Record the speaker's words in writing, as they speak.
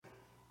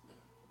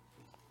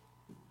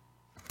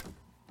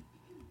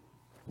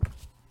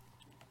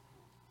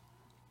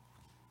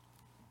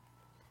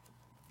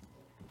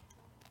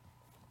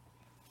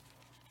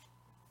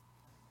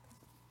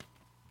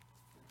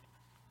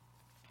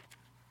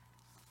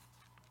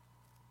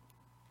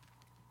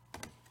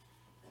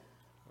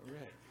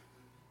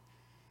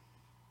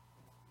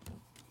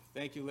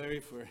Thank you, Larry,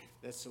 for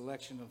that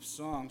selection of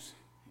songs.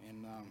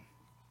 And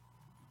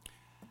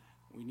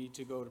we need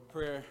to go to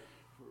prayer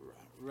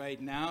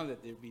right now,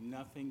 that there be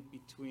nothing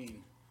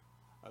between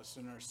us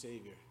and our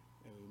Savior.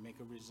 That we make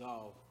a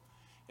resolve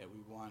that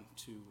we want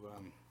to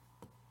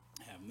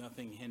have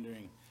nothing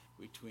hindering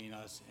between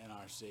us and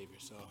our Savior.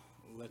 So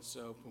let's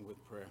open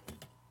with prayer.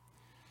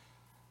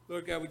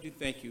 Lord God, we do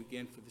thank you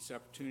again for this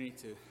opportunity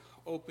to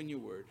open your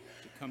word,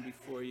 to come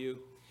before you.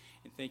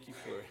 And thank you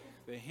for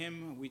the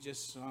hymn we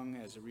just sung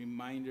as a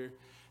reminder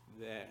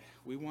that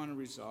we want to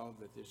resolve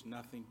that there's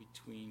nothing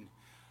between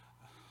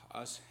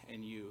us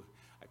and you.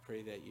 I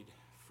pray that you'd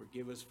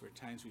forgive us for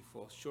times we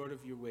fall short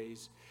of your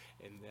ways,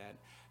 and that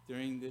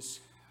during this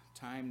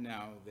time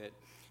now that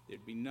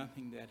there'd be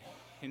nothing that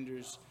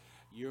hinders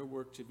your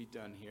work to be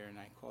done here. And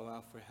I call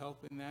out for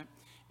help in that,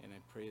 and I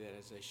pray that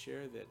as I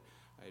share that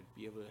I'd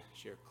be able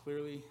to share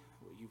clearly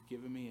what you've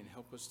given me and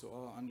help us to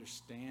all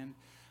understand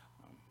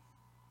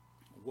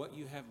what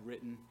you have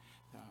written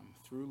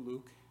through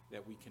Luke,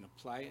 that we can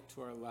apply it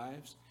to our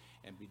lives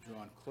and be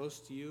drawn close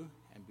to you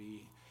and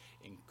be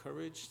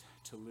encouraged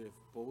to live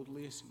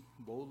boldness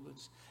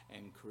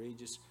and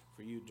courageous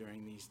for you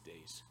during these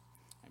days.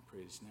 I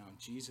pray this now in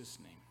Jesus'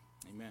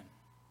 name. Amen.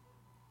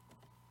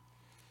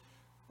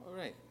 All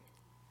right.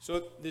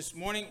 So this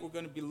morning we're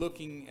going to be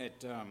looking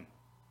at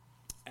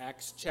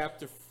Acts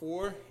chapter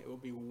 4. It will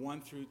be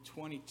 1 through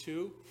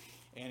 22.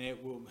 And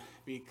it will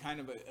be kind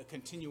of a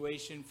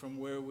continuation from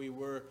where we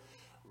were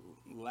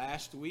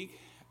last week.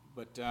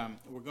 But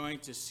we're going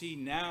to see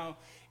now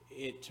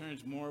it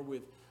turns more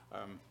with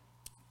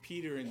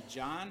Peter and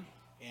John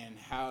and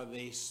how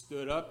they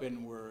stood up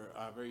and were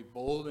very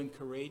bold and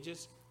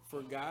courageous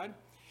for God.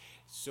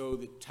 So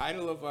the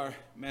title of our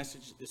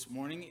message this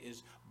morning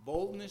is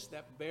Boldness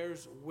That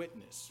Bears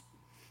Witness.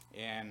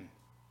 And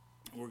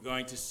we're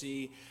going to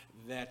see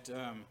that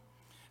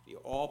the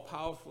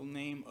all-powerful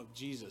name of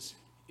Jesus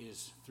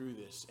is through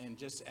this. And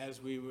just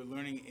as we were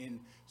learning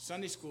in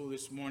Sunday school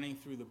this morning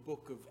through the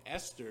book of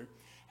Esther,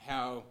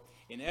 how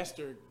in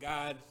Esther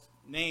God's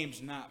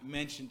name's not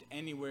mentioned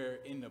anywhere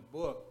in the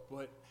book,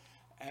 but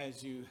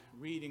as you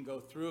read and go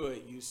through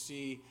it, you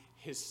see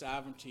his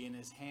sovereignty in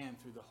his hand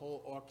through the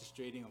whole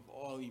orchestrating of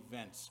all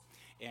events.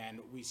 And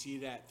we see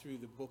that through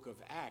the book of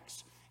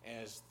Acts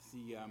as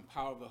the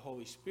power of the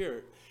Holy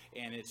Spirit.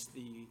 And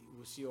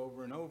we'll see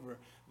over and over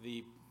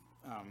the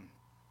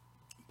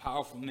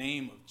powerful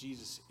name of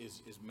Jesus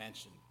is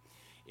mentioned.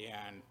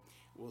 And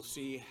we'll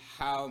see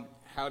how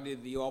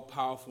did the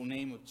all-powerful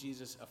name of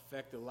Jesus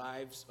affect the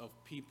lives of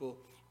people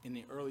in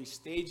the early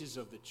stages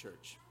of the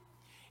church.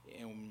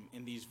 And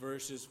in these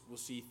verses, we'll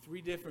see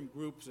three different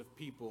groups of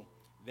people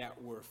that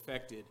were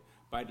affected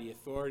by the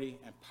authority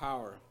and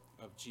power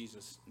of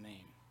Jesus'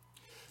 name.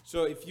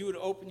 So if you would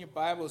open your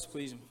Bibles,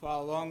 please, and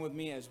follow along with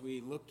me as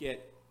we look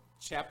at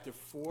chapter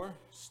 4,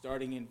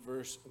 starting in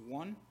verse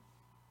 1.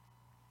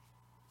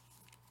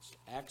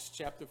 Acts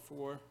chapter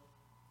 4,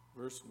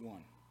 verse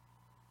 1.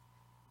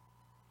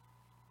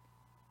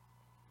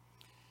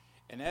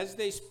 And as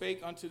they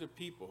spake unto the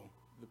people,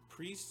 the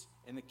priests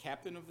and the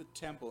captain of the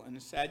temple and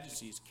the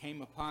Sadducees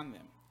came upon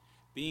them,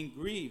 being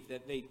grieved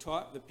that they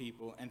taught the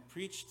people and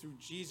preached through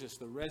Jesus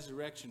the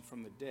resurrection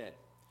from the dead.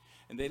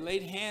 And they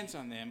laid hands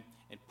on them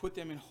and put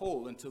them in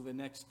hold until the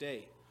next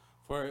day,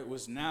 for it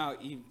was now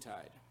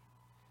eventide.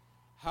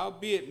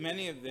 Howbeit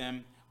many of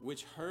them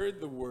which heard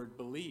the word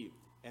believed,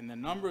 and the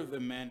number of the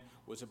men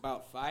was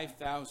about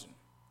 5,000.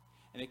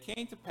 And it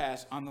came to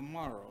pass on the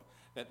morrow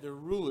that the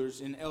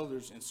rulers and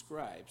elders and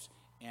scribes,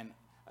 and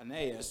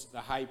Ananias the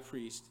high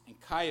priest, and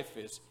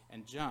Caiaphas,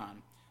 and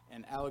John,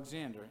 and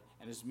Alexander,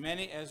 and as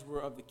many as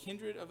were of the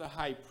kindred of the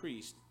high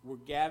priest, were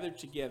gathered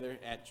together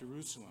at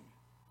Jerusalem.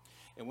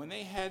 And when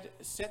they had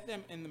set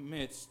them in the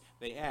midst,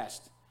 they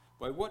asked,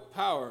 By what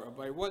power or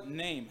by what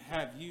name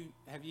have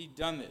ye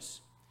done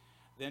this?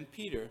 Then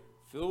Peter,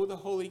 filled with the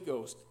Holy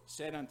Ghost,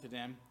 said unto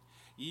them,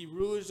 Ye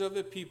rulers of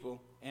the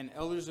people and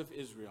elders of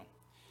Israel,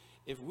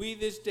 if we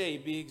this day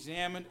be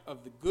examined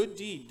of the good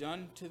deed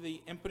done to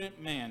the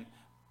impotent man,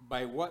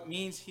 by what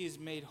means he is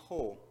made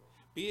whole,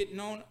 be it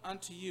known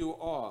unto you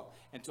all,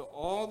 and to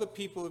all the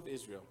people of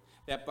Israel,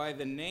 that by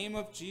the name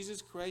of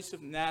Jesus Christ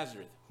of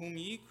Nazareth, whom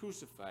ye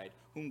crucified,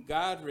 whom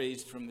God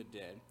raised from the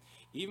dead,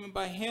 even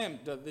by him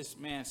doth this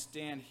man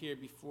stand here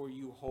before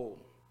you whole.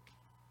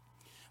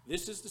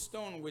 This is the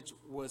stone which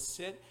was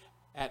set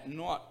at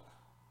naught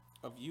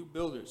of you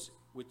builders,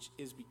 which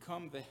is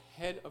become the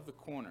head of the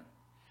corner.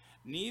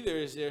 Neither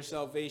is there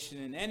salvation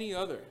in any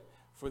other,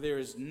 for there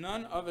is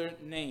none other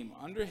name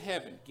under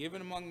heaven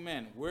given among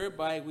men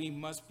whereby we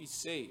must be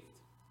saved.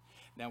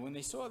 Now when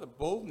they saw the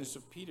boldness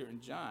of Peter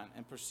and John,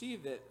 and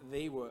perceived that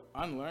they were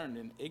unlearned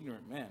and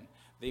ignorant men,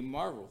 they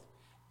marveled,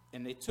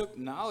 and they took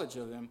knowledge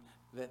of them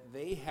that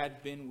they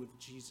had been with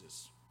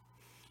Jesus.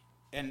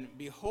 And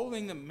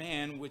beholding the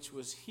man which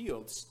was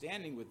healed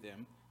standing with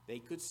them, they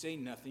could say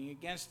nothing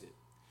against it.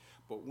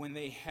 But when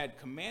they had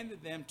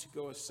commanded them to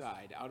go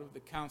aside out of the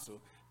council,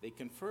 they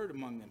conferred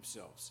among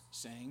themselves,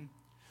 saying,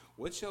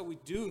 What shall we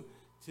do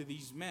to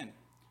these men?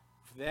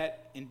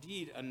 that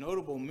indeed a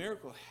notable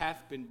miracle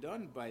hath been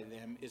done by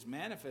them is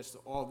manifest to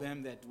all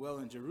them that dwell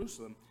in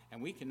Jerusalem,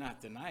 and we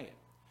cannot deny it.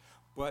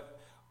 But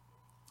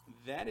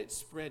that it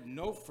spread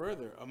no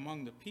further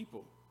among the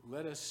people,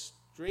 let us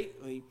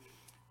straitly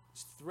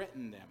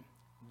threaten them,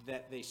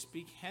 that they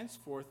speak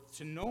henceforth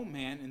to no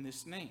man in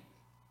this name.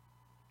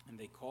 And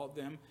they called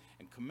them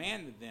and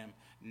commanded them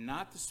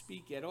not to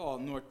speak at all,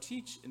 nor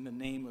teach in the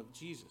name of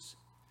Jesus.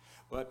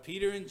 But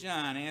Peter and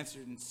John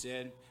answered and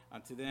said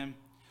unto them,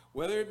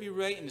 whether it be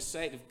right in the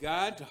sight of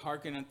God to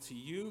hearken unto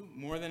you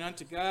more than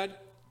unto God,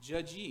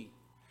 judge ye.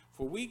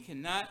 For we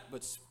cannot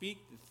but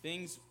speak the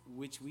things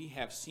which we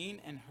have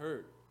seen and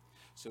heard.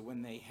 So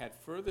when they had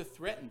further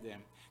threatened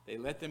them, they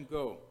let them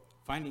go,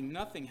 finding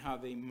nothing how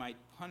they might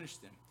punish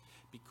them,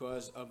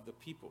 because of the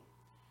people.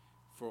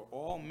 For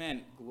all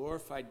men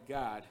glorified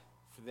God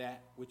for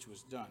that which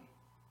was done.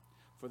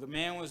 For the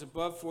man was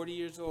above 40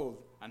 years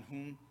old, on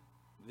whom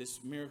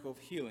this miracle of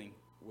healing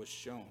was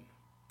shown.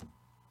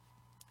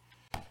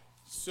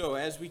 So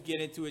as we get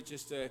into it,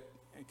 just a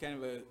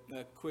kind of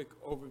a quick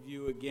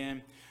overview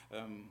again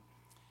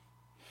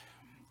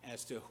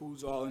as to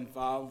who's all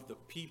involved. The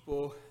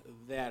people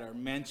that are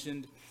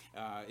mentioned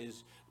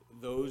is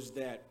those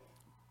that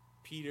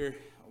Peter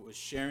was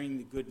sharing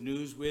the good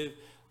news with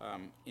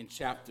in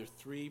chapter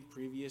 3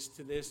 previous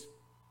to this,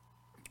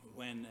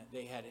 when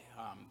they had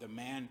the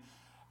man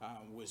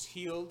was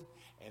healed,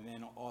 and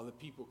then all the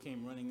people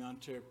came running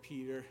unto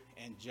Peter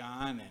and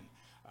John, and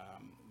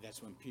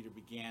that's when Peter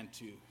began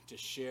to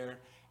share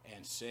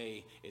and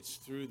say it's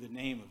through the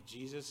name of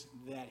Jesus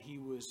that he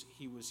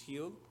was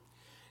healed.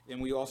 Then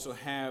we also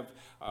have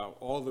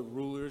all the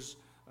rulers,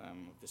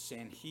 the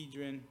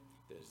Sanhedrin,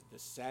 the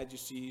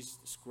Sadducees,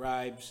 the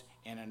scribes,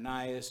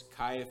 Ananias,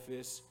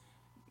 Caiaphas,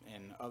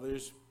 and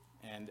others.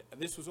 And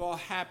this was all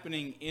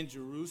happening in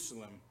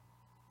Jerusalem.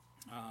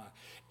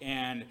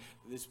 And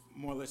this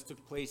more or less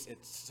took place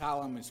at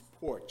Solomon's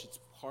porch. It's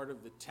part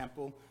of the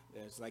temple.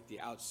 There's like the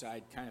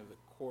outside kind of the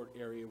court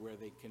area where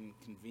they can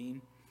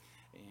convene.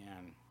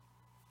 And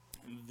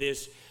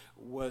this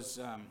was,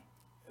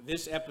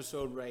 this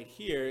episode right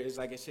here is,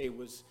 like I say,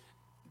 was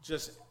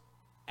just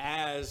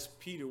as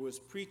Peter was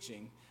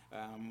preaching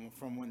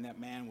from when that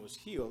man was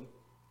healed.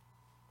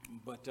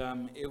 But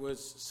it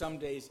was some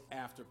days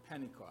after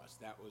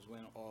Pentecost. That was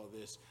when all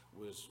this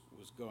was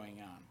going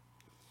on.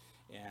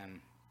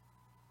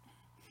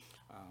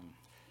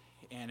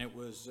 And it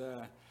was,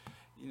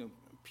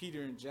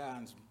 Peter and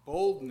John's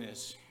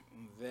boldness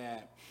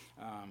that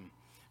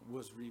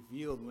was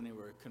revealed when they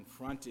were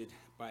confronted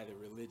by the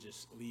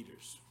religious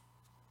leaders.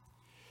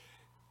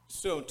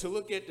 So to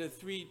look at the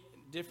three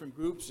different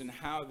groups and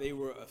how they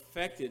were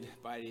affected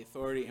by the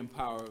authority and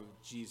power of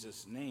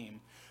Jesus' name.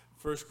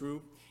 First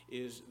group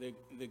is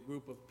the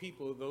group of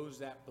people, those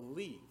that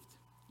believed.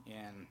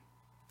 And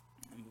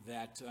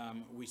that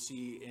we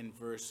see in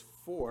verse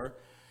 4,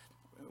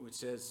 which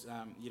says,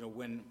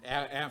 when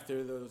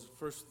after those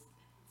first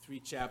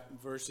three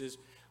verses,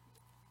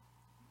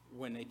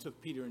 when they took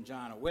Peter and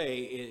John away,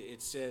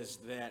 it says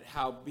that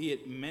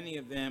howbeit many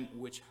of them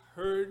which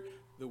heard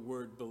the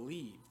word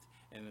believed,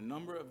 and the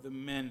number of the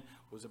men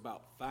was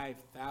about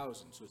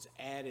 5,000. So it's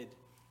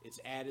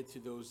added to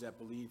those that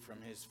believed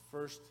from his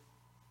first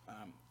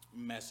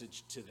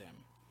message to them.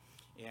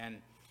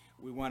 And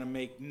we want to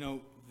make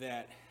note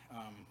that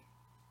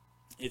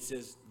it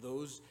says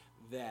those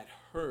that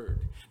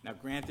heard. Now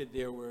granted,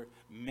 there were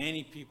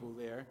many people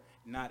there.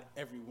 Not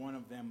every one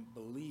of them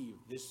believed.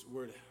 This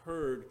word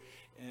heard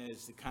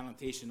is the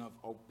connotation of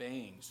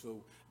obeying.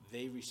 So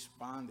they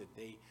responded.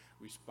 They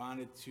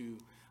responded to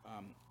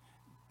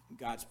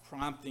God's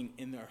prompting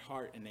in their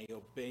heart, and they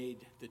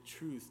obeyed the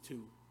truth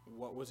to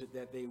what was it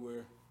that they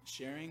were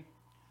sharing?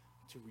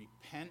 To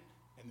repent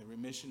and the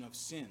remission of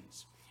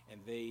sins.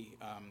 And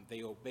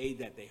they obeyed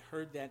that. They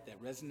heard that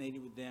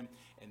resonated with them,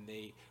 and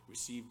they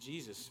received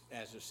Jesus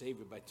as their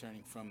Savior by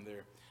turning from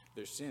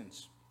their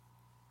sins.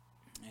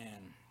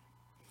 And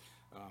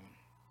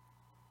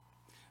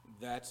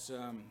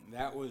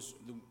that was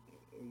the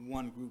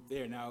one group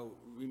there. Now,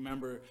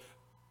 remember,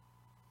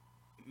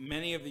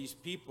 many of these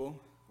people,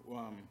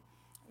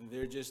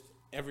 they're just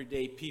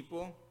everyday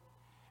people,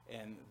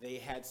 and they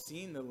had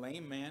seen the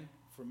lame man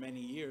for many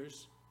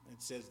years.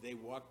 It says they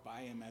walked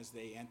by him as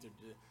they entered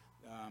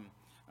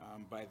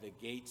by the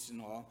gates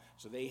and all.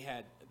 So they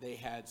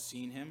had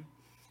seen him,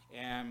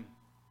 and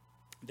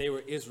they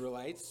were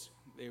Israelites.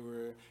 They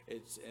were.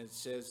 It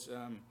says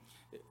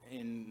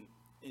in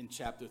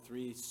chapter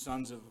 3,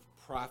 sons of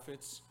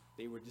prophets.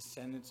 They were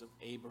descendants of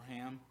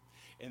Abraham,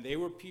 and they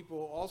were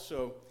people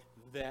also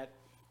that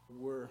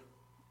were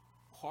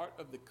part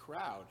of the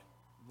crowd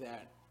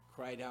that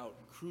cried out,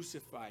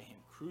 "Crucify him!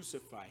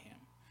 Crucify him!"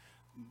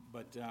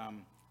 But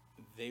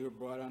they were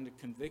brought under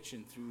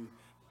conviction through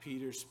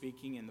Peter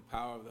speaking and the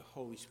power of the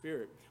Holy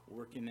Spirit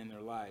working in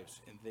their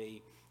lives, and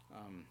they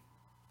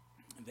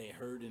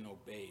heard and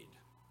obeyed.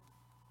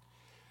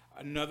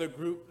 Another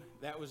group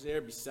that was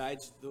there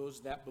besides those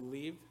that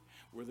believed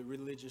were the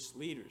religious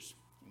leaders,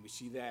 and we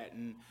see that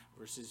in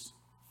verses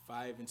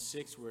 5 and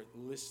 6 where it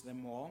lists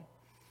them all.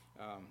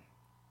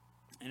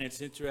 And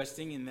it's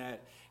interesting in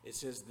that it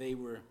says they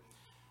were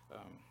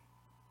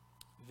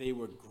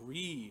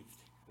grieved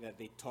that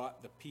they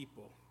taught the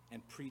people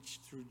and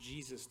preached through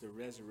Jesus the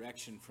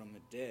resurrection from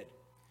the dead.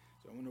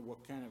 So I wonder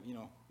what kind of,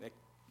 that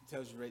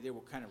tells you right there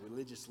what kind of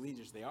religious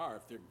leaders they are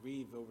if they're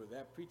grieved over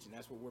that preaching.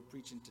 That's what we're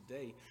preaching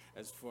today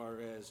as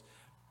far as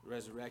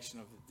resurrection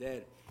of the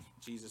dead.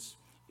 Jesus,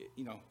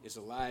 is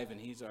alive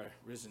and he's our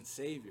risen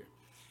Savior.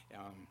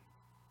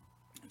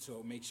 And so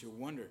it makes you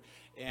wonder.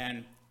 And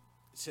it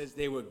says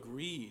they were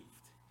grieved,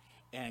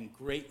 and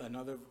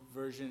another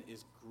version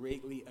is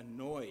greatly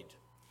annoyed.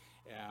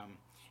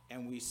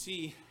 And we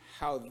see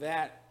how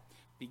that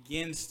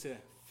begins to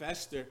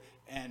fester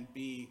and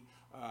be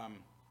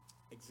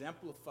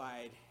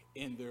exemplified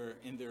in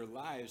their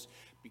lives,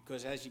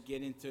 because as you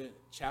get into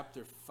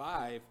chapter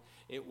 5,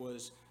 it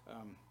was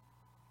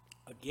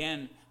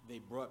again they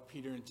brought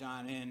Peter and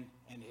John in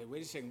and hey,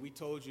 wait a second, we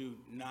told you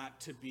not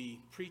to be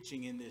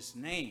preaching in this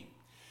name.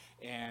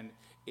 And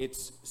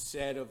it's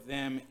said of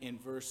them in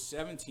verse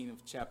 17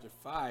 of chapter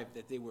 5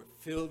 that they were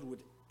filled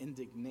with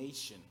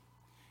indignation,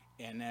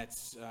 and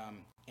that's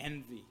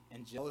envy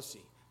and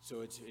jealousy.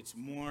 So it's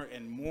more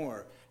and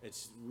more.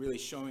 It's really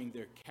showing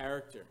their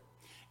character.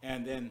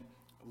 And then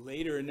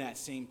later in that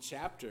same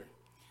chapter,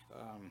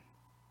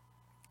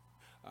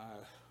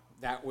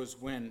 that was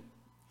when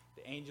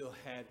the angel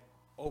had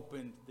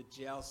opened the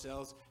jail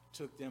cells,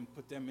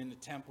 put them in the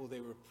temple. They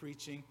were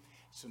preaching.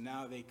 So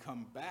now they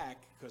come back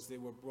because they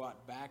were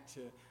brought back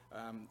to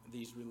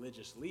these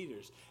religious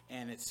leaders.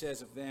 And it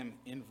says of them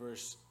in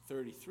verse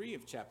 33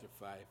 of chapter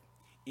 5,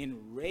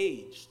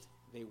 enraged,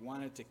 they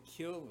wanted to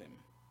kill them.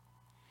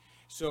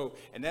 So,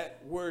 and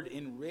that word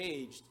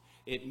enraged,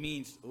 it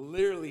means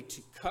literally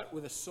to cut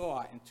with a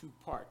saw in two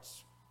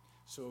parts.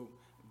 So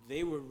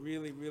they were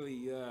really,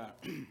 really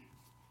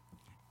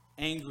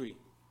angry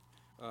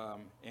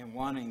and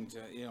wanting to,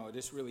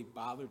 this really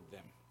bothered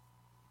them.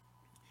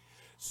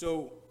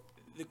 So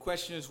the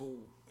question is,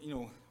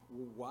 well,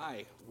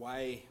 why?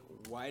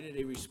 Why did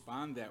they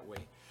respond that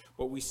way?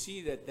 But we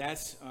see that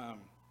that's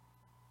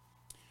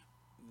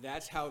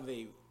how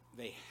they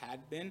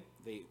had been.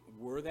 They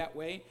were that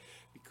way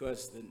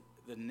because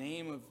the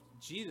name of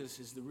Jesus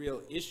is the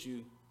real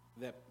issue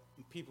that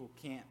people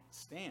can't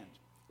stand.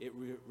 It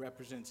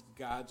represents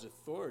God's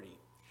authority.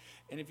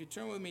 And if you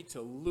turn with me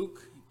to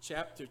Luke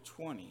chapter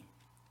 20,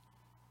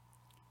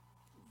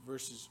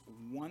 verses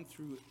 1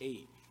 through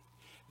 8,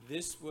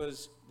 this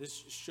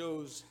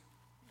shows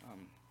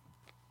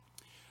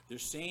their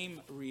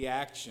same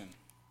reaction.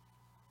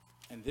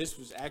 And this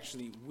was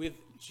actually with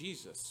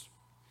Jesus.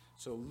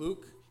 So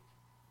Luke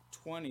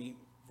 20,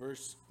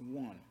 verse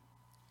 1.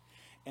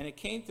 And it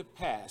came to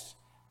pass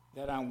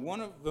that on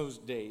one of those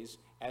days,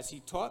 as he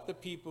taught the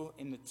people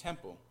in the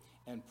temple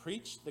and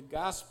preached the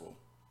gospel,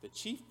 the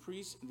chief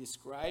priests and the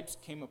scribes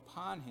came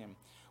upon him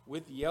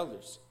with the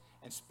elders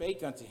and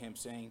spake unto him,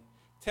 saying,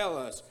 Tell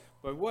us,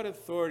 by what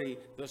authority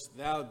dost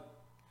thou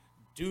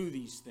do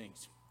these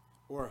things?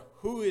 Or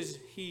who is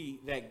he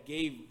that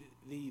gave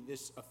thee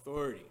this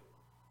authority?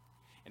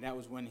 And that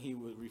was when he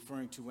was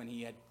referring to when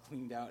he had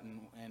cleaned out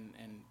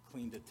and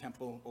cleaned the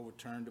temple,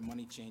 overturned the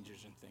money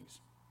changers and things.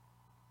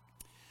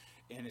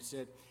 And it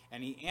said,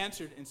 and he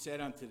answered and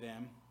said unto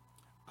them,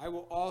 I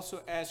will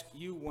also ask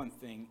you one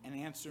thing, and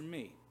answer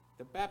me.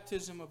 The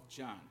baptism of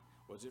John,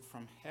 was it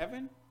from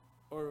heaven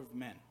or of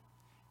men?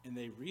 And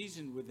they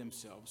reasoned with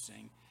themselves,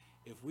 saying,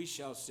 If we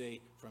shall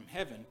say from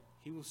heaven,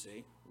 he will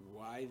say,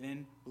 Why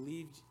then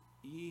believed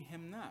ye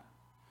him not?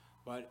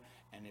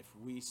 And if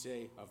we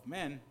say of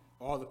men,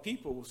 all the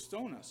people will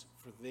stone us,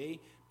 for they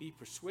be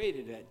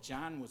persuaded that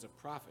John was a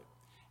prophet.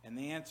 And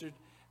they answered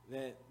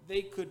that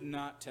they could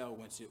not tell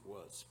whence it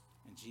was.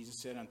 And Jesus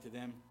said unto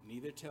them,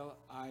 Neither tell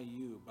I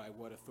you by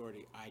what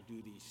authority I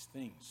do these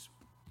things.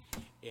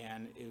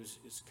 And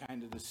it's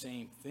kind of the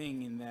same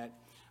thing in that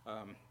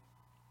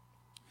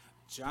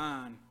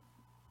John,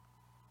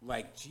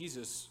 like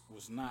Jesus,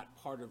 was not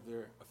part of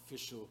their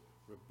official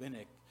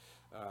rabbinic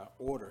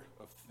order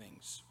of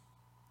things.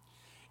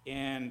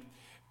 And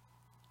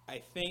I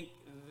think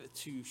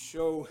to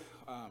show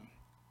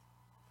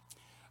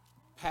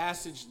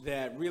passage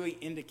that really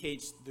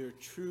indicates their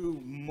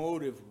true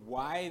motive,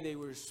 why they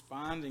were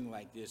responding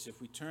like this. If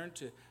we turn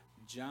to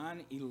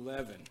John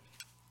 11,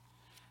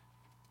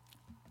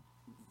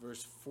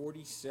 verse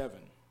 47.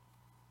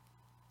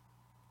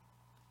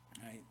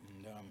 Right,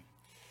 and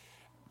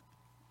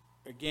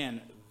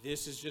again,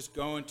 this is just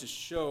going to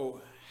show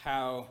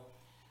how,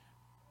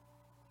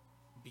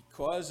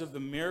 because of the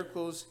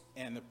miracles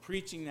and the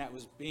preaching that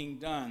was being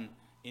done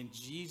in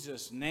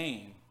Jesus'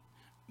 name,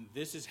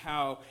 this is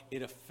how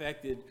it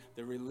affected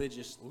the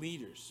religious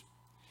leaders.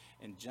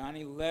 And John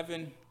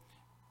 11,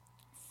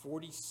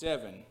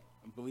 47,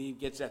 I believe,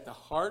 gets at the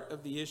heart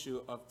of the issue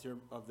of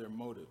their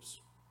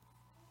motives.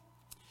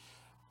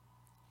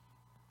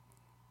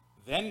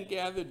 Then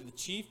gathered the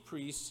chief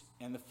priests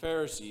and the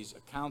Pharisees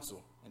a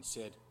council, and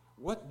said,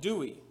 What do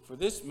we? For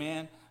this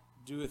man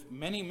doeth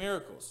many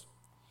miracles.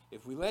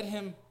 If we let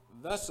him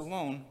Thus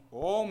alone,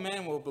 all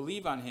men will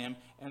believe on him,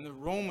 and the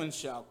Romans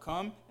shall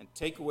come and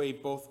take away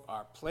both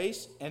our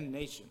place and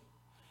nation.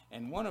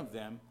 And one of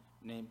them,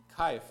 named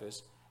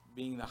Caiaphas,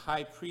 being the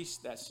high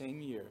priest that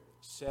same year,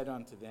 said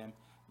unto them,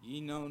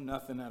 Ye know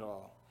nothing at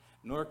all,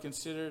 nor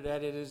consider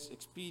that it is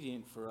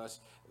expedient for us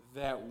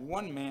that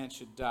one man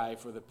should die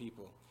for the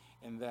people,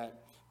 and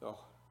that the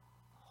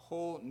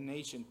whole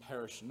nation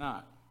perish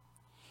not.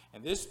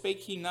 And this spake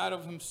he not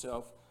of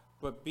himself,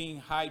 but being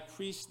high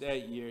priest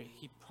that year,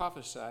 he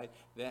prophesied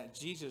that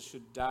Jesus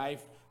should die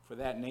for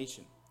that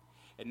nation.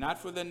 And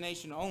not for the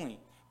nation only,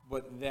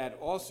 but that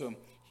also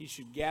he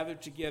should gather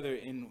together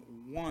in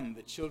one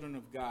the children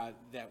of God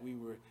that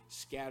were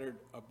scattered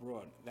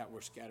abroad.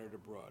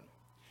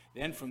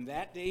 Then from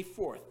that day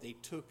forth they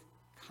took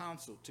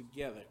counsel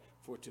together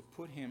for to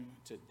put him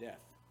to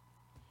death.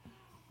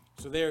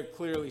 So there it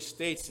clearly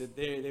states that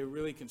they're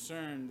really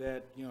concerned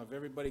that, if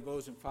everybody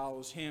goes and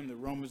follows him, the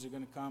Romans are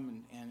going to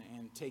come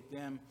and take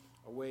them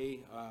away.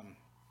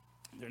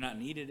 They're not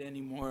needed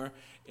anymore,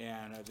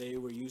 and they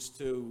were used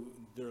to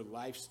their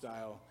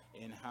lifestyle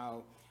and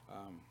how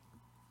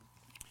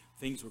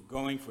things were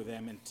going for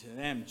them, and to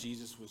them,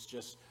 Jesus was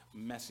just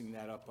messing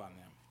that up on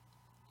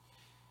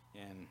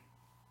them. And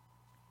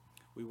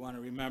we want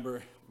to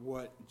remember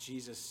what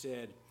Jesus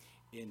said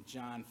in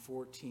John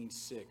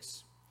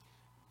 14:6.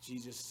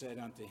 Jesus said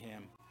unto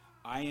him,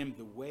 I am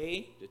the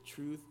way, the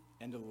truth,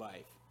 and the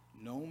life.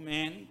 No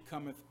man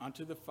cometh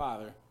unto the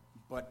Father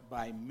but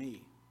by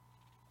me.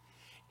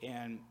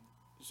 And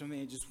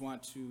something I just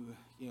want to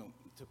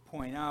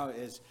point out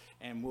is,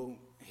 and we'll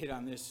hit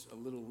on this a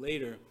little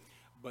later,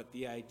 but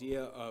the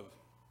idea of,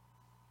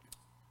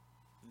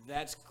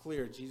 that's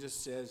clear. Jesus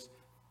says,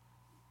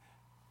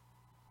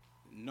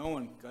 no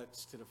one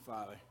gets to the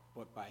Father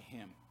but by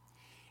him.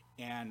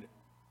 And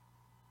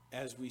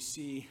as we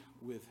see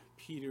with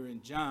Peter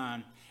and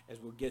John,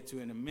 as we'll get to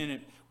in a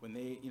minute, when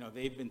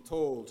they've been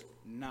told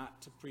not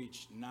to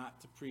preach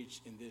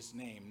in this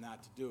name,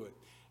 not to do it.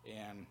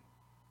 And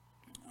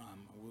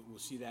we'll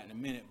see that in a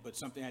minute. But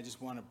something I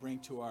just want to bring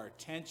to our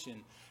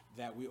attention,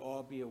 that we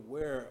all be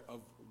aware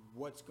of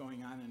what's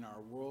going on in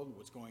our world,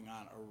 what's going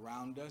on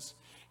around us,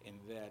 and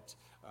that,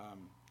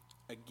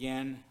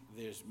 again,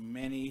 there's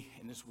many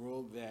in this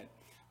world that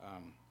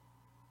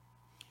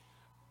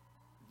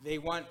they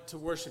want to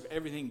worship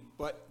everything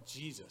but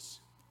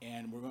Jesus.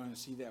 And we're going to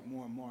see that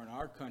more and more in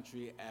our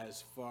country,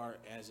 as far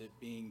as it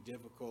being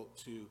difficult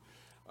to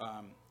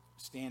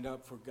stand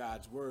up for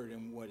God's word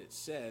and what it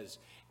says.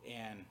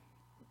 And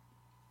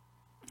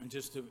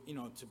just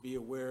to be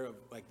aware of,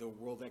 like, the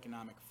World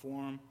Economic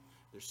Forum,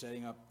 they're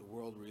setting up the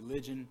world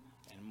religion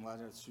and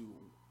whether to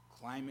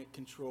climate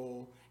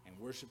control and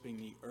worshiping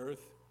the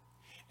earth.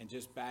 And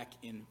just back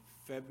in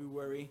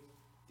February,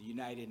 the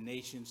United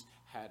Nations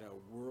had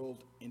a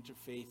World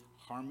Interfaith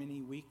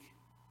Harmony Week,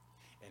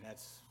 and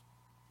that's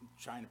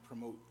trying to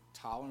promote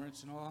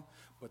tolerance and all.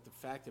 But the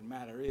fact of the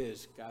matter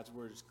is, God's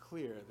word is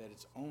clear that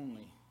it's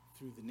only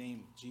through the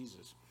name of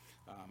Jesus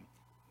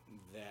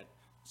that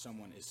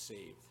someone is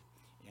saved.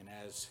 And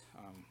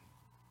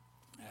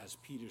as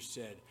Peter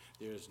said,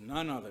 there is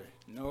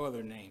no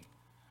other name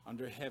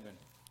under heaven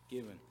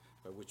given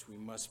by which we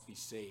must be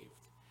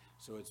saved.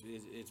 So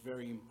it's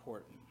very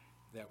important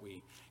that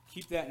we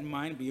keep that in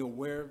mind, be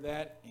aware of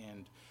that,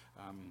 and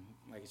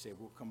like I said,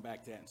 we'll come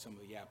back to that in some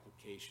of the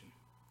application.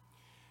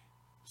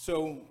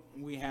 So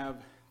we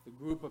have the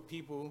group of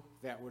people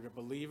that were the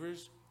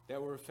believers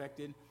that were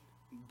affected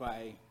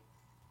by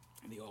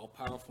the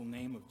all-powerful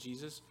name of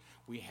Jesus.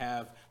 We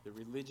have the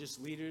religious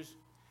leaders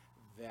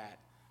that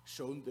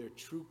showed their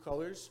true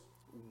colors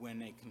when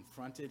they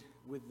confronted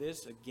with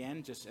this,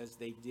 again, just as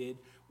they did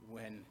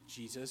when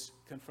Jesus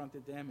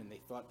confronted them, and they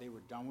thought they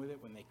were done with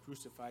it when they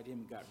crucified him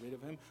and got rid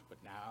of him. But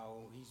now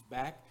he's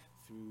back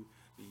through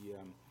the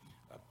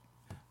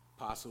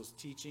apostles'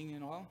 teaching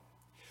and all.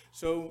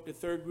 So the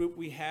third group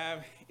we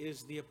have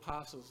is the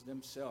apostles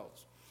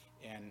themselves.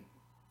 And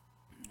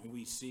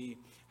we see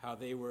how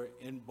they were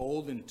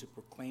emboldened to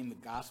proclaim the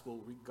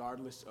gospel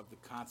regardless of the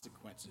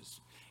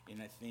consequences.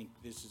 And I think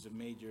this is a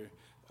major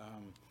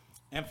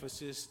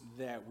emphasis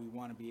that we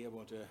want to be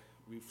able to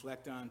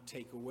reflect on,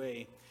 take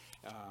away,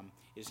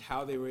 is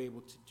how they were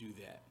able to do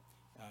that.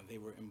 They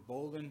were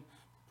emboldened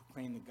to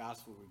proclaim the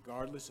gospel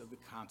regardless of the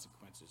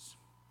consequences.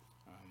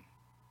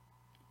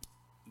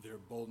 Their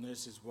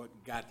boldness is what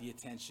got the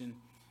attention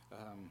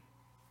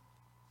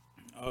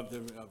of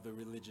the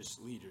religious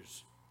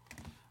leaders.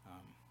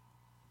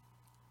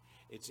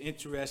 It's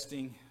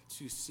interesting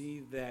to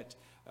see that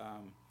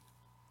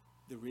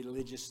the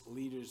religious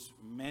leaders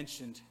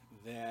mentioned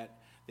that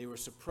they were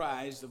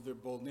surprised of their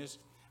boldness,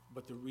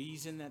 but the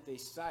reason that they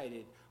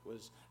cited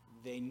was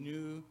they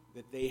knew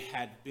that they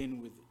had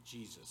been with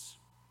Jesus.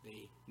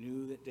 They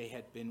knew that they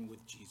had been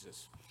with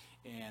Jesus.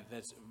 And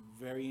that's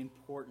very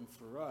important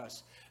for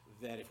us,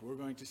 that if we're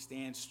going to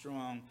stand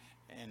strong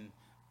and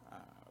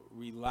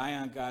rely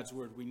on God's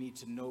word, we need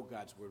to know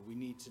God's word. We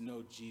need to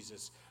know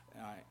Jesus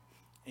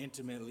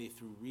intimately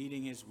through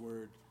reading his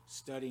word,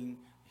 studying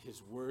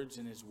his words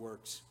and his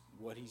works,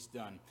 what he's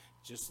done.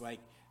 Just like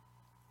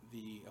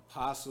the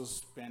apostles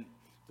spent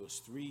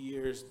those 3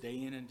 years,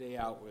 day in and day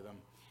out with them,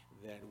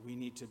 that we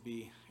need to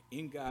be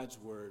in God's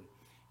Word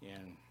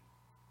and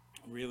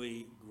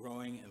really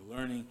growing and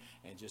learning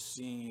and just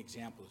seeing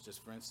examples.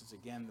 Just for instance,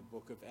 again, the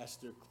book of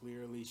Esther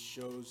clearly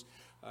shows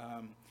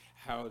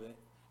how that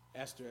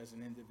Esther as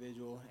an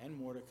individual and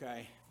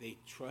Mordecai, they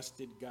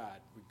trusted God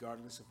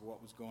regardless of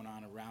what was going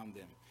on around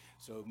them.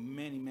 So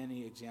many,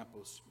 many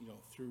examples,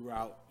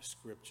 throughout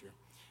Scripture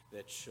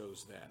that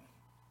shows that.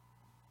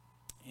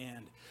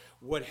 And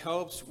what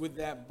helps with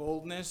that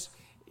boldness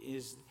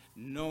is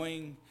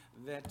knowing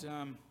that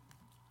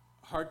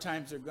hard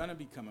times are going to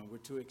be coming. We're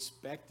to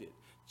expect it.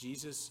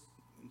 Jesus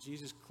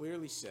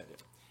clearly said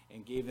it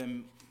and gave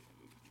them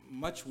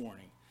much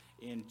warning.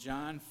 In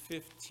John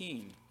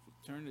 15,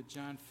 turn to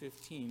John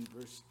 15,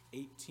 verse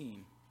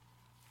 18.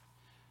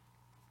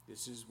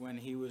 This is when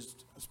he was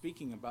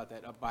speaking about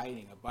that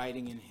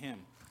abiding in him,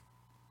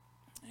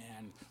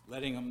 and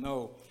letting them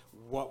know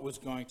what was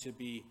going to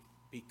be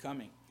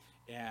coming.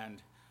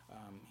 And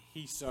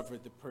he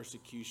suffered the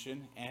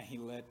persecution, and he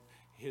let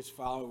his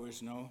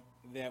followers know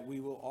that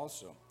we will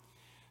also.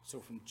 So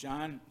from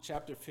John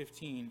chapter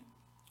 15,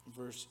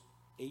 verse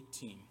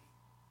 18.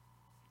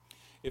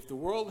 If the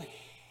world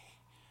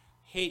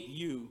hate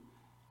you,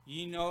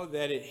 ye know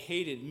that it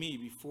hated me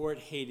before it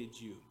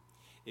hated you.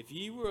 If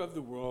ye were of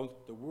the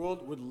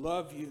world would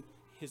love you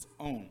his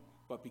own.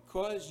 But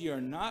because ye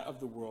are not of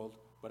the world,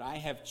 but I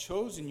have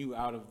chosen you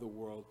out of the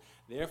world,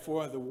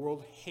 therefore the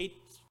world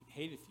hateth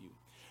you.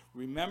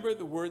 Remember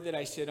the word that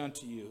I said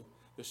unto you,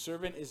 the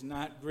servant is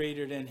not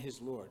greater than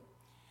his Lord.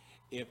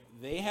 If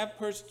they have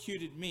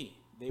persecuted me,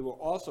 they will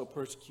also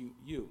persecute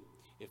you.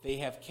 If they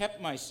have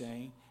kept my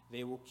saying,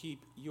 they will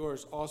keep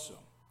yours also.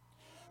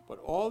 But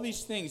all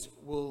these things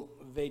will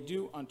they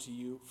do unto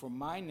you for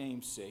my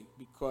name's sake,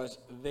 because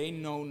they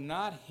know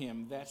not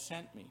him that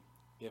sent me.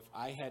 If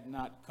I had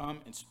not come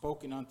and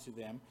spoken unto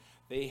them,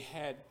 they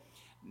had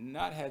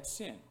not had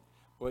sin.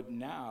 But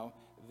now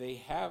they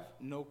have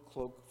no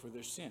cloak for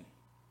their sin.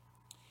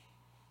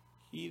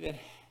 He that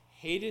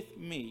hateth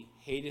me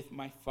hateth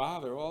my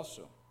Father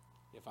also.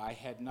 If I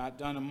had not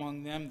done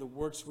among them the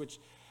works which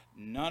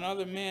none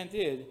other man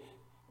did,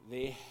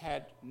 they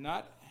had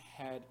not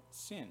had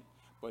sin.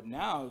 But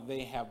now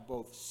they have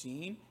both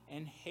seen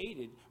and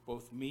hated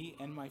both me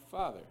and my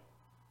Father.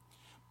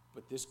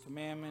 But this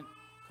commandment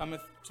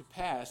cometh to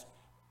pass,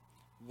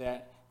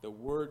 that the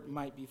word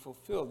might be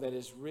fulfilled that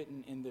is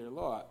written in their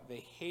law.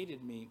 They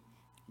hated me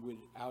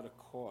without a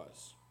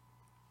cause.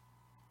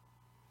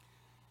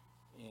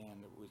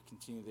 And we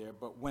continue there.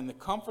 But when the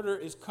Comforter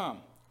is come,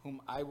 whom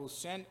I will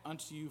send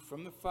unto you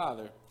from the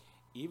Father,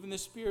 even the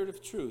Spirit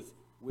of truth,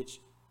 which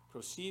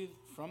proceedeth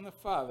from the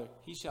Father,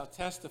 he shall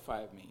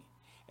testify of me.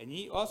 And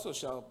ye also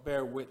shall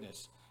bear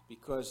witness,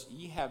 because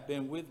ye have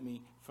been with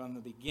me from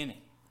the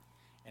beginning.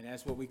 And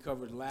that's what we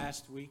covered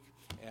last week,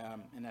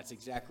 and that's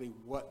exactly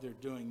what they're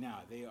doing now.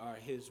 They are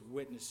his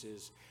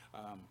witnesses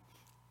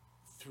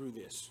through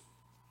this.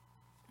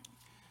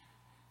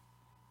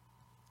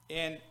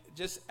 And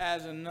just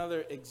as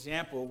another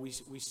example, we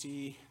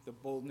see the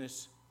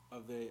boldness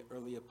of the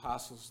early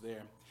apostles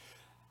there.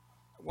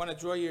 I want to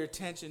draw your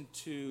attention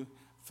to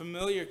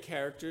familiar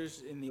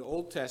characters in the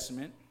Old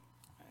Testament,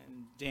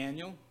 and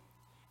Daniel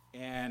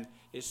and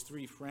his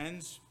three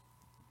friends.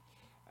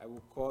 I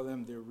will call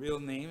them their real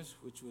names,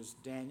 which was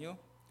Daniel,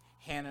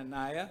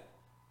 Hananiah,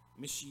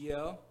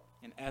 Mishael,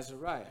 and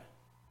Azariah.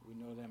 We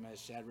know them as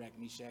Shadrach,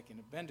 Meshach, and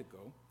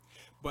Abednego.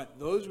 But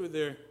those were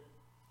their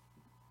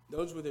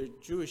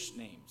Jewish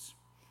names.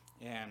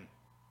 And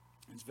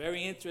it's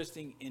very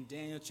interesting in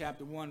Daniel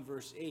chapter 1,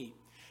 verse 8.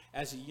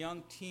 As a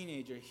young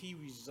teenager, he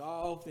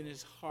resolved in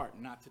his heart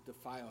not to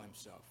defile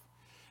himself.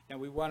 Now,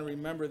 we want to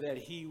remember that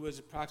he was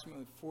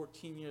approximately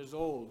 14 years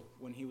old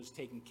when he was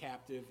taken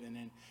captive, and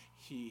then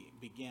he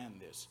began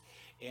this.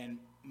 And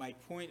my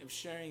point of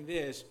sharing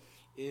this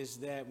is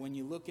that when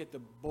you look at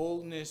the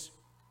boldness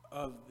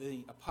of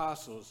the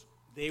apostles,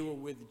 they were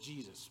with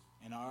Jesus.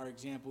 And our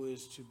example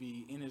is to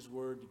be in his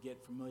word, to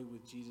get familiar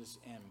with Jesus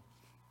and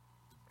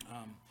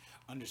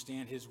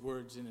understand his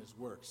words and his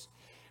works.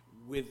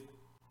 With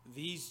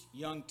these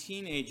young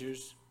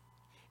teenagers,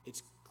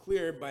 it's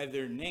clear by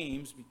their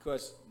names,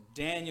 because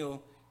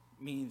Daniel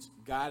means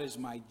God is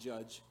my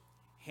judge.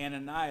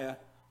 Hananiah,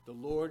 the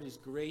Lord is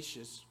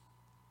gracious.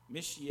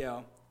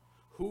 Mishael,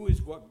 who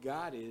is what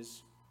God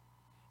is.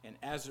 And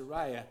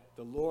Azariah,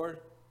 the Lord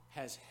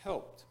has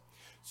helped.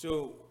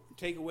 So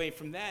take away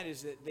from that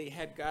is that they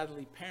had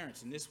godly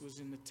parents, and this was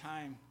in the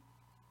time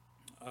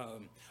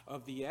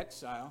of the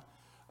exile,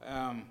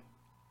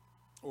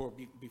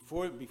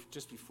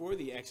 just before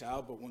the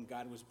exile, but when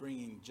God was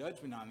bringing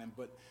judgment on them.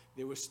 But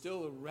there was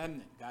still a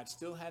remnant. God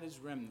still had his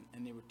remnant,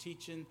 and they were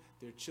teaching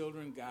their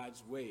children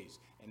God's ways.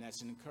 And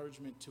that's an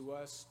encouragement to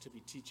us to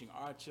be teaching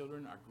our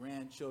children, our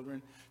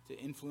grandchildren, to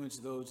influence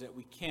those that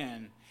we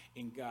can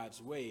in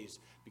God's ways.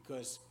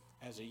 Because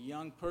as a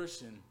young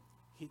person,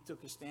 he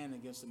took a stand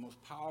against the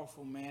most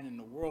powerful man in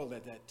the world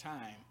at that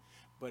time,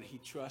 but he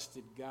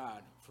trusted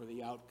God for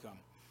the outcome.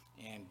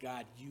 And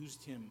God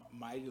used him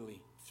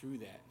mightily through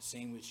that.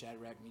 Same with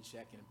Shadrach,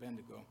 Meshach, and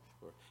Abednego,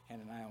 or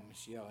Hananiah,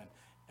 Mishael, and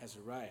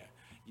Azariah.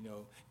 You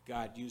know,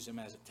 God used them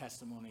as a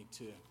testimony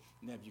to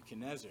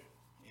Nebuchadnezzar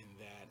in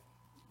that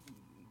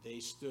they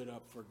stood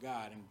up for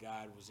God, and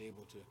God was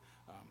able to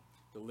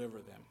deliver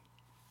them.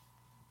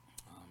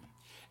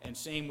 And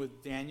same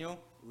with Daniel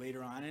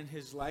later on in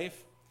his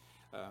life.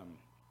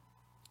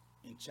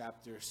 In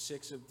chapter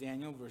 6 of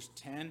Daniel, verse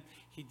 10,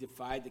 he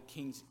defied the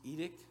king's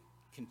edict,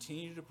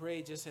 continued to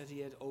pray just as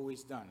he had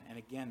always done. And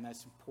again,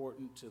 that's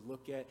important to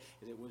look at,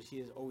 is it what he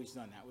has always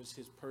done. That was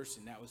his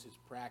person. That was his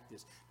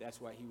practice.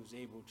 That's why he was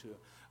able to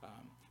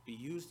be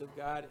used of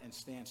God and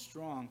stand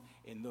strong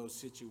in those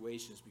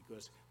situations,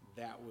 because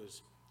that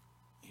was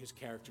his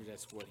character.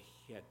 That's what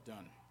he had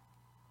done.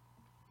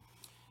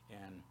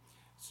 And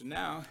so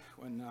now,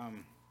 when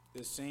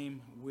the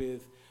same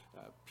with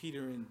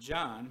Peter and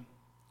John,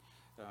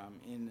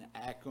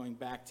 going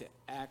back to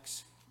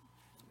Acts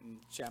in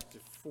chapter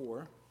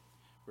 4,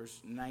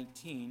 verse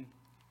 19,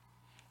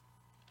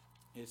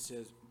 it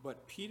says,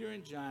 "But Peter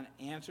and John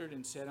answered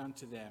and said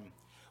unto them,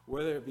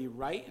 Whether it be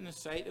right in the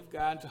sight of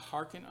God to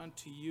hearken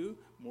unto you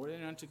more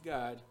than unto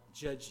God,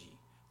 judge ye.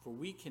 For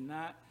we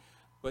cannot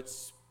but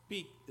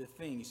speak the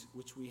things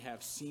which we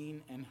have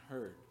seen and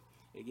heard."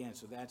 Again,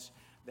 so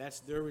that's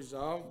their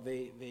resolve.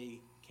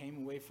 They came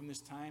away from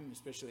this time,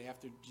 especially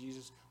after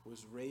Jesus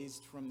was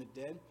raised from the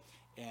dead,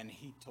 and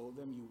he told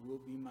them, "You will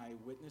be my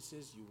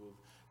witnesses. You will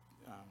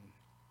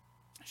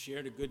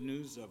share the good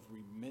news of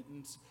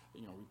repentance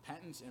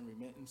and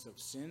remittance of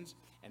sins."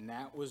 And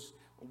that was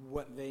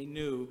what they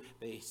knew.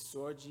 They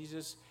saw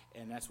Jesus,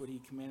 and that's what he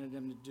commanded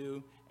them to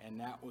do, and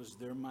that was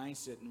their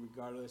mindset,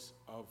 regardless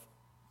of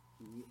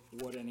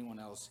what anyone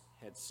else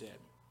had said.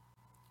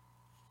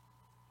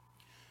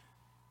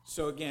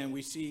 So again,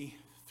 we see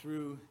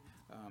through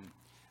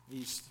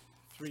these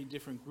three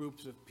different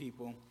groups of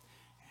people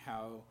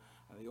how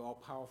the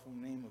all-powerful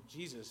name of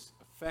Jesus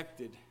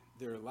affected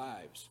their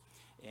lives.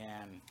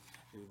 And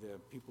the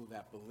people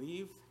that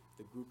believed,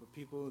 the group of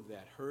people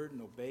that heard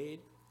and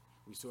obeyed,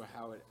 we saw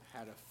how it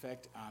had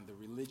effect on the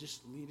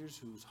religious leaders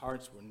whose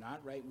hearts were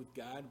not right with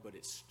God, but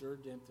it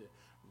stirred them to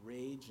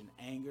rage and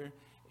anger,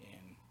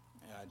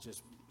 and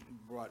just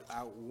brought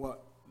out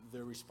what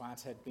their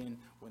response had been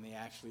when they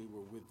actually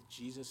were with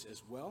Jesus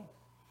as well.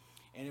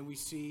 And then we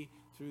see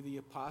through the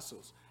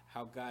apostles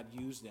how God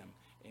used them,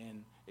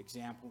 an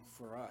example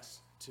for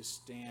us to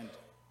stand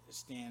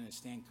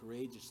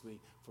courageously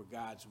for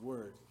God's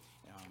word.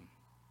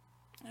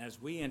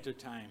 As we enter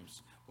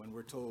times when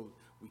we're told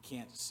we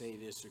can't say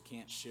this or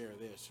can't share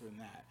this or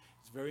that,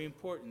 it's very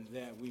important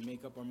that we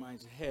make up our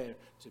minds ahead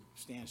to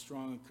stand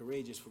strong and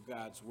courageous for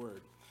God's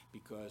word,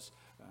 because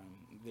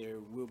there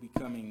will be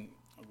coming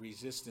a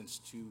resistance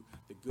to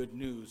the good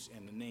news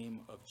and the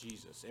name of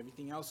Jesus.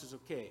 Everything else is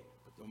okay,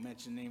 but don't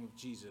mention the name of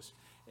Jesus.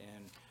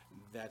 And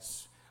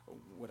that's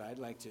what I'd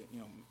like to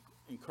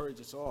encourage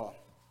us all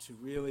to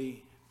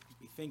really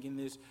be thinking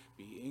this,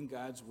 be in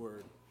God's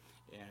word,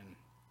 and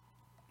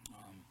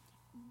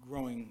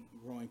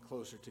growing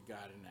closer to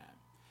God in that.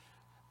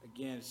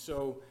 Again,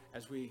 so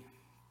as we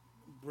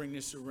bring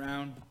this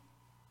around,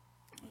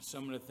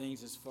 some of the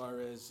things as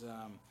far as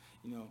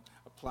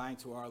applying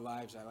to our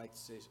lives, I like to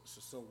say,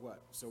 so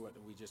what? So what?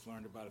 We just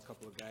learned about a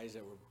couple of guys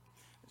that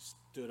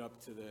stood up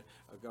to the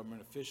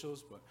government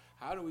officials, but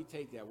how do we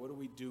take that? What do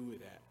we do with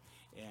that?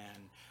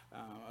 And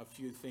a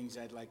few things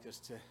I'd like us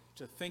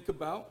to think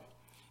about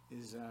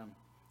is,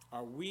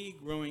 are we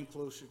growing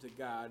closer to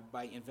God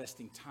by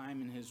investing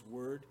time in his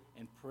word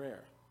and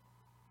prayer?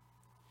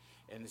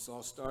 And this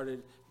all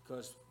started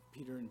because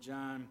Peter and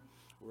John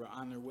were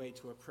on their way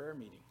to a prayer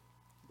meeting.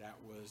 That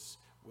was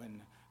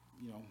when,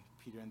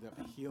 Peter ended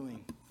up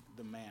healing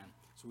the man.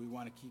 So we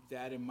want to keep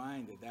that in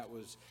mind, that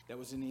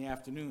was in the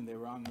afternoon. They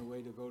were on their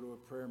way to go to a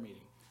prayer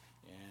meeting.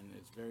 And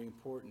it's very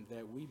important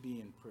that we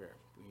be in prayer.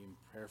 Be in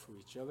prayer for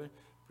each other,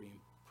 be in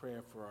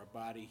prayer for our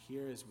body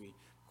here as we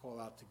call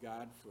out to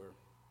God for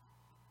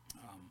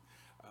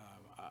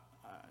a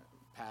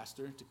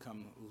pastor to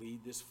come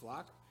lead this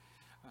flock.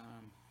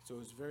 So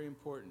it's very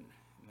important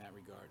in that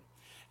regard.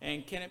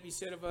 And can it be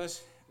said of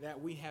us that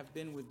we have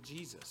been with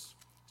Jesus,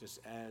 just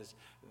as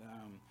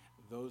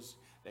those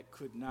that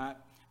could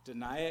not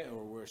deny it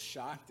or were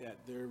shocked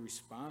at their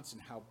response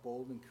and how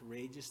bold and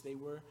courageous they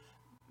were,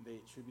 they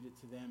attributed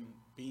to them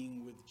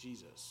being with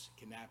Jesus.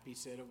 Can that be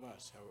said of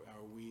us? How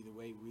are we, the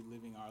way we're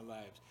living our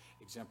lives,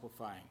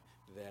 exemplifying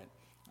that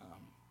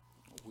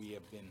we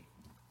have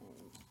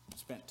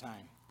spent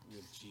time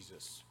with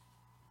Jesus?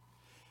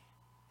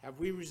 Have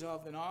we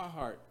resolved in our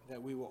heart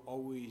that we will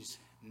always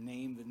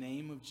name the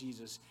name of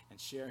Jesus and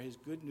share his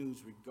good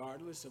news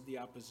regardless of the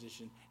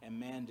opposition and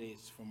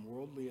mandates from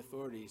worldly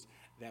authorities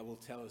that will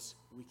tell us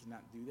we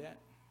cannot do that?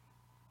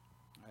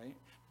 Right?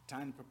 The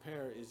time to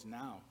prepare is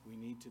now. We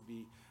need to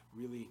be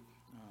really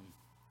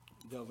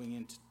delving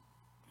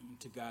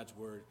into God's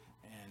word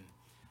and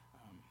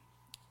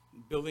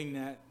building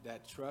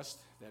that trust,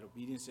 that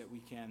obedience that we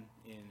can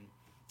in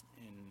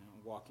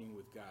walking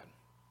with God.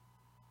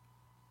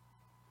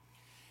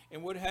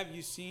 And what have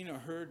you seen or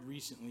heard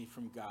recently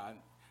from God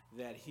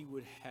that he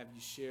would have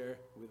you share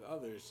with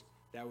others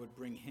that would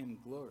bring him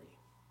glory?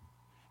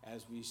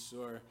 As we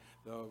saw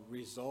the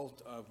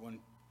result of when,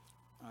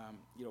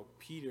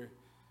 Peter,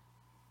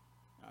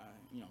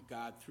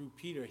 God through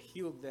Peter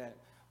healed that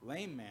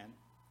lame man.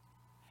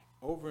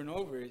 Over and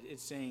over,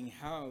 it's saying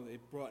how it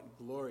brought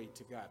glory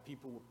to God.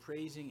 People were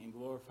praising and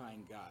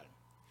glorifying God.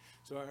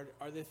 So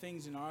are there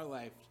things in our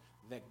life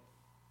that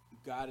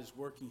God is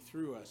working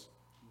through us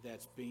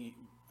that's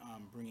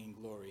bringing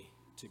glory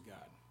to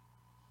God?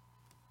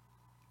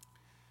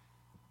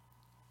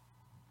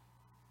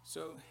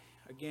 So,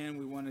 again,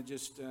 we want to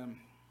just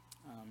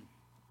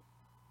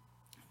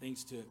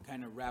things to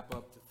kind of wrap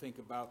up, to think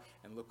about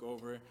and look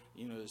over,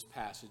 this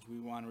passage. We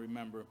want to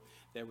remember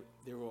that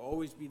there will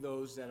always be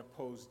those that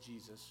oppose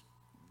Jesus.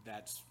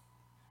 That's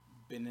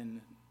been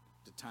in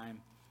the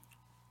time,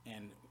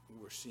 and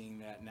we're seeing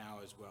that now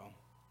as well.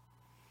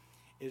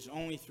 It is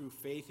only through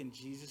faith in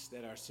Jesus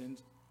that our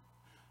sins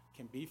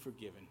can be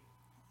forgiven.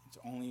 It's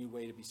the only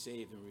way to be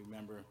saved. And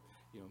remember,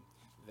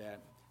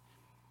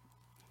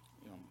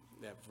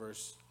 that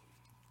verse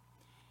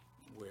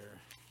where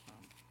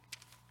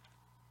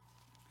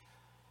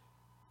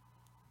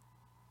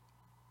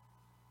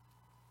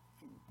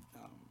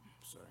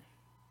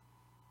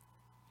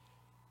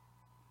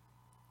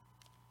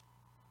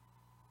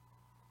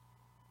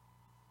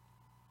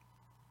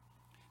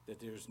that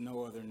there's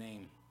no other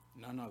name,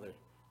 none other,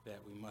 that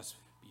we must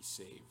be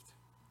saved.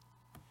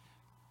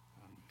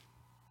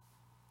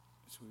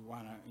 So we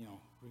want to,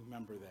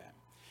 remember that.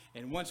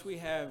 And once we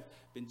have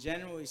been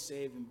genuinely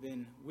saved and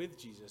been with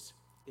Jesus,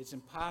 it's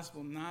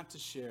impossible not to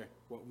share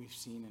what we've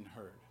seen and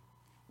heard.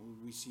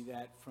 We see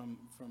that from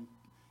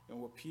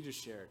what Peter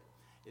shared.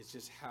 It's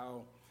just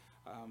how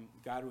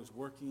God was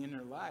working in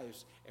their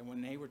lives. And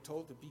when they were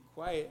told to be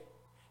quiet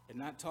and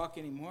not talk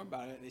anymore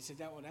about it, they said,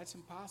 well, that's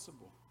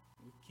impossible.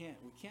 We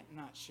can't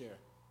not share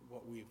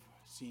what we've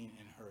seen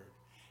and heard.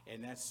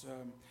 And that's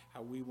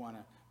how we want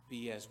to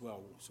be as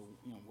well. So,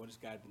 what has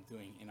God been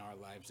doing in our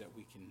lives that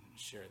we can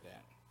share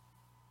that?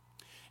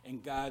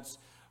 And God's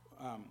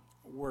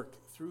work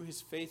through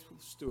his faithful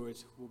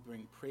stewards will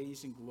bring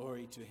praise and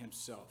glory to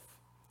himself.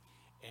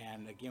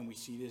 And again, we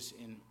see this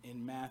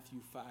in Matthew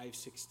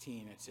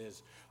 5:16. It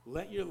says,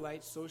 "Let your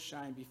light so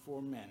shine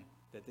before men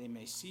that they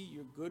may see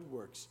your good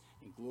works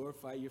and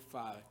glorify your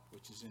Father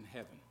which is in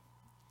heaven."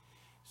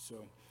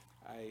 So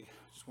I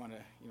just want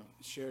to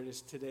share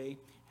this today,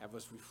 have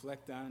us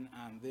reflect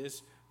on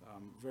this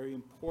very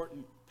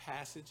important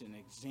passage and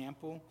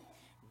example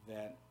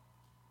that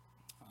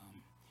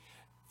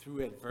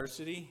through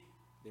adversity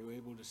they were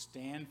able to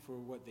stand for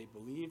what they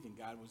believed, and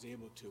God was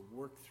able to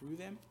work through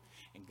them,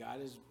 and God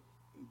is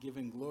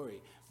given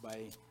glory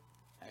by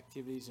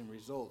activities and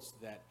results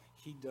that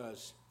he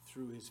does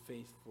through his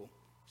faithful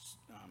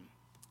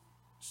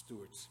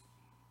stewards.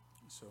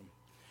 So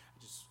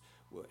I just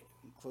will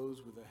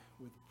close with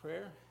a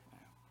prayer.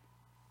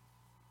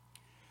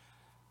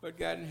 Lord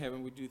God in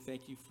heaven, we do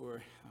thank you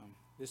for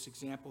this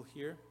example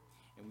here,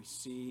 and we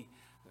see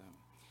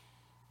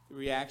the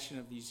reaction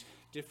of these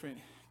different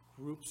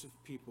groups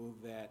of people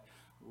that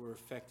were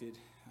affected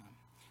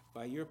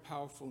by your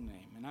powerful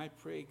name. And I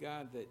pray,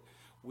 God, that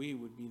we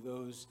would be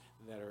those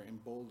that are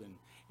emboldened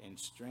and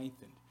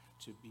strengthened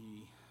to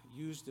be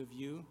used of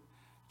you,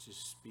 to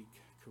speak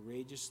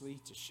courageously,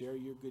 to share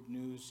your good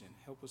news, and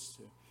help us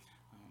to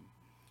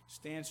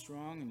stand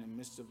strong in the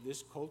midst of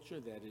this culture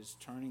that is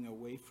turning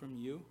away from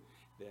you,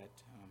 that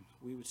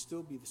we would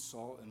still be the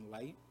salt and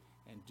light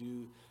and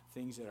do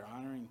things that are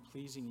honoring and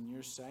pleasing in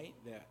your sight,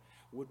 that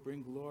would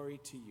bring glory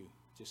to you,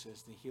 just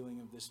as the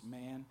healing of this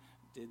man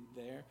did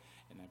there.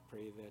 And I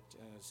pray that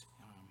as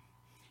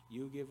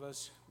you give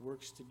us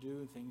works to do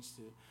and things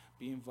to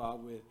be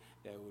involved with,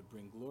 that would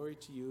bring glory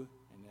to you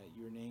and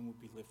that your name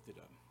would be lifted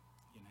up.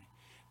 And I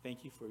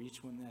thank you for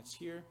each one that's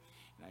here,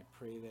 and I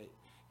pray that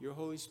your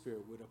Holy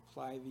Spirit would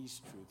apply these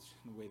truths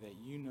in the way that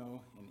you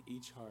know in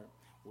each heart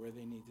where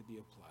they need to be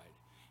applied.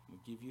 And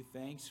we give you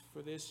thanks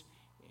for this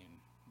and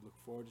look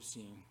forward to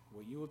seeing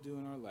what you will do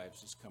in our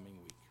lives this coming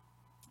week.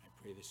 I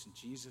pray this in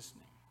Jesus'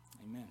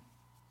 name. Amen.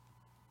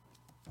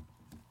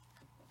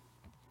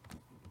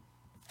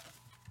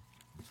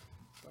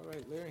 All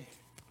right, Larry.